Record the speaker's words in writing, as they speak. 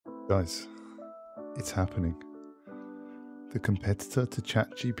Guys, it's happening. The competitor to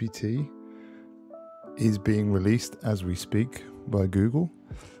ChatGPT is being released as we speak by Google.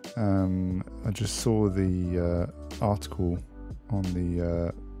 I just saw the article on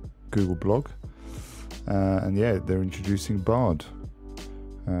the Google blog, and yeah, they're introducing Bard.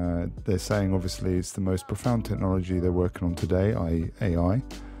 They're saying obviously it's the most profound technology they're working on today, i.e. AI.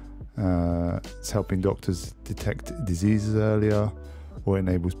 It's helping doctors detect diseases earlier, or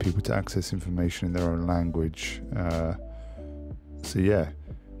enables people to access information in their own language. So yeah,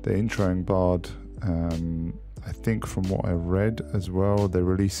 they're introing Bard. I think from what I read as well, they're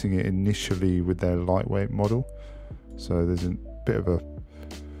releasing it initially with their lightweight model. So there's a bit of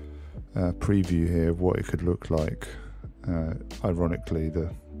a preview here of what it could look like. Ironically,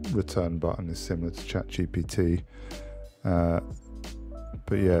 the return button is similar to ChatGPT. But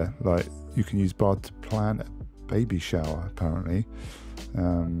yeah, like you can use Bard to plan a baby shower, apparently.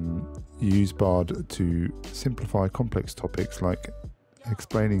 You use Bard to simplify complex topics like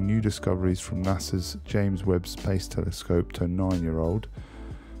explaining new discoveries from NASA's James Webb Space Telescope to a 9-year-old.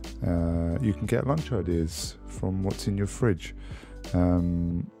 You can get lunch ideas from what's in your fridge.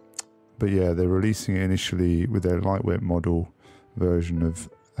 But yeah, they're releasing it initially with their lightweight model version of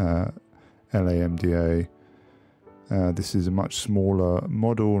LaMDA. This is a much smaller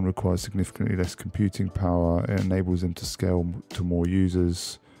model and requires significantly less computing power. It enables them to scale to more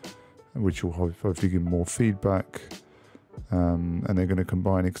users, which will hopefully give more feedback. And they're going to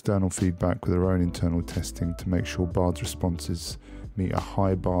combine external feedback with their own internal testing to make sure Bard's responses meet a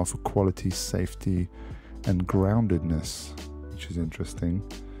high bar for quality, safety, and groundedness, which is interesting.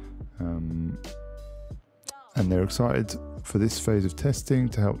 And they're excited for this phase of testing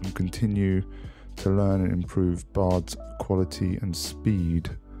to help them continue to learn and improve Bard's quality and speed.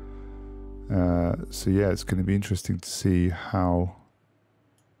 So yeah, it's going to be interesting to see how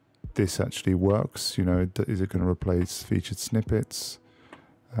this actually works. You know, is it going to replace featured snippets?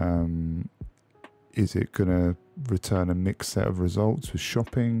 Is it going to return a mixed set of results with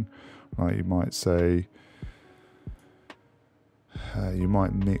shopping? Like you might say, you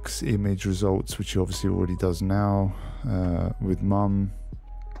might mix image results, which it obviously already does now, with mum.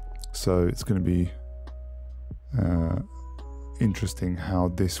 So it's going to be interesting how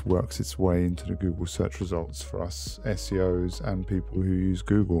this works its way into the Google search results for us SEOs and people who use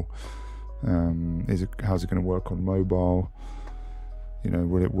Google. How's it going to work on mobile? You know,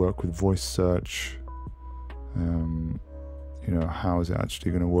 will it work with voice search? You know, how is it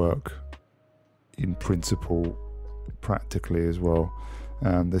actually going to work in principle, practically as well?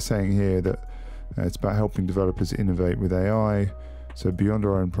 They're saying here that it's about helping developers innovate with AI. So beyond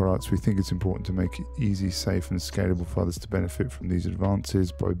our own products, we think it's important to make it easy, safe and scalable for others to benefit from these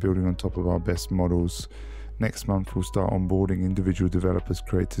advances by building on top of our best models. Next month, we'll start onboarding individual developers,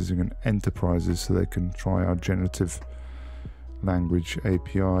 creators and enterprises so they can try our generative language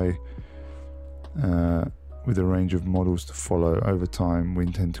API with a range of models to follow. Over time, we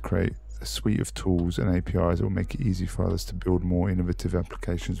intend to create a suite of tools and APIs that will make it easy for others to build more innovative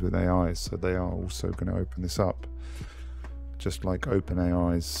applications with AI. So they are also going to open this up. Just like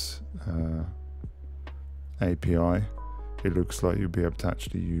OpenAI's API, it looks like you'll be able to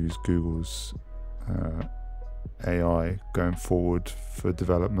actually use Google's AI going forward for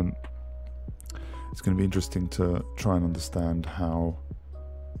development. It's going to be interesting to try and understand how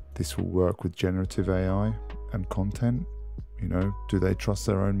this will work with generative AI and content. You know, do they trust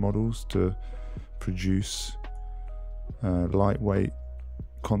their own models to produce lightweight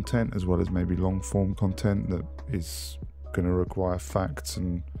content as well as maybe long form content that is going to require facts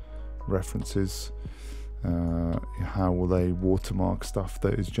and references? How will they watermark stuff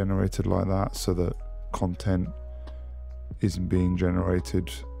that is generated like that so that content isn't being generated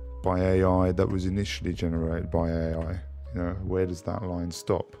by AI that was initially generated by AI? You know, where does that line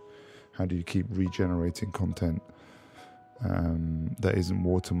stop? How do you keep regenerating content that isn't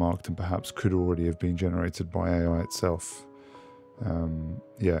watermarked and perhaps could already have been generated by AI itself?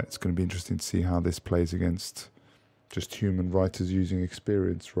 Yeah, it's going to be interesting to see how this plays against just human writers using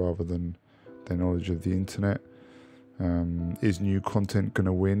experience rather than their knowledge of the internet. Is new content going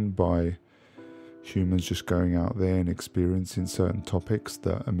to win by humans just going out there and experiencing certain topics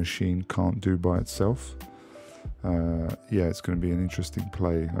that a machine can't do by itself? Yeah, it's going to be an interesting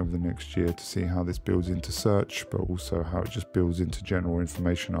play over the next year to see how this builds into search, but also how it just builds into general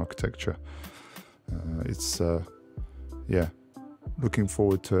information architecture. Yeah, looking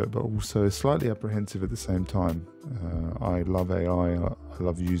forward to it, but also slightly apprehensive at the same time. I love AI. I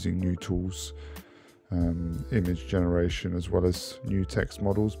love using new tools, image generation as well as new text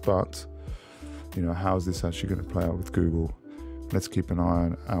models, but you know, how is this actually going to play out with Google? let's keep an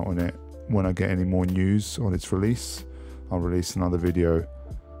eye out on it. When I get any more news on its release, I'll release another video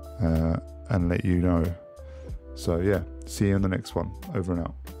and let you know. So yeah, see you in the next one. Over and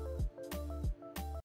out.